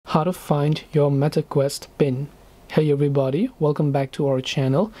How to find your MetaQuest pin. Hey everybody, welcome back to our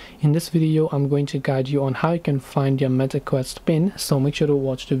channel. In this video I'm going to guide you on how you can find your MetaQuest pin, so make sure to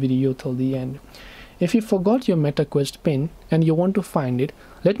watch the video till the end. If you forgot your MetaQuest pin and you want to find it,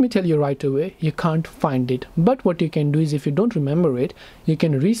 let me tell you right away, you can't find it. But what you can do is, if you don't remember it, you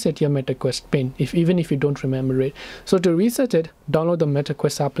can reset your MetaQuest pin even if you don't remember it. So to reset it, download the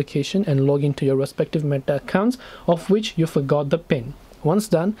MetaQuest application and log into your respective Meta accounts of which you forgot the pin. Once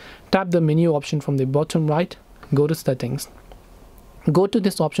done, tap the menu option from the bottom right, go to settings. Go to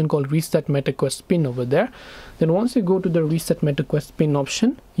this option called Reset MetaQuest Pin over there. Then once you go to the Reset MetaQuest Pin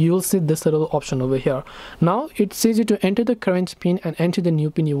option, you will see this little option over here. Now it says you to enter the current pin and enter the new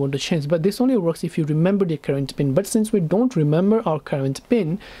pin you want to change. But this only works if you remember the current pin. But since we don't remember our current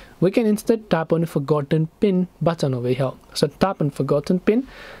pin, we can instead tap on the Forgotten Pin button over here. So tap on Forgotten Pin,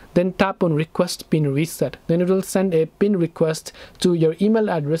 then tap on Request Pin Reset. Then it will send a pin request to your email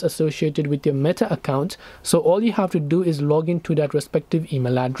address associated with your Meta account. So all you have to do is log into that respective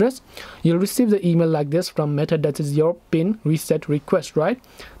email address. You'll receive the email like this from Meta, that is your pin reset request, right?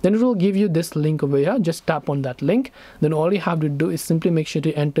 Then it will give you this link over here. Just tap on that link. Then all you have to do is simply make sure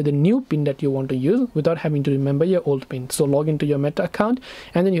to enter the new pin that you want to use without having to remember your old pin. So log into your Meta account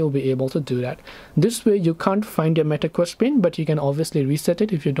and then you'll be able to do that. This way you can't find your MetaQuest pin, but you can obviously reset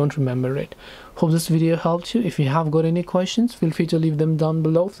it if you don't remember it. Hope this video helped you. If you have got any questions, feel free to leave them down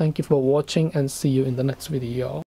below. Thank you for watching and see you in the next video.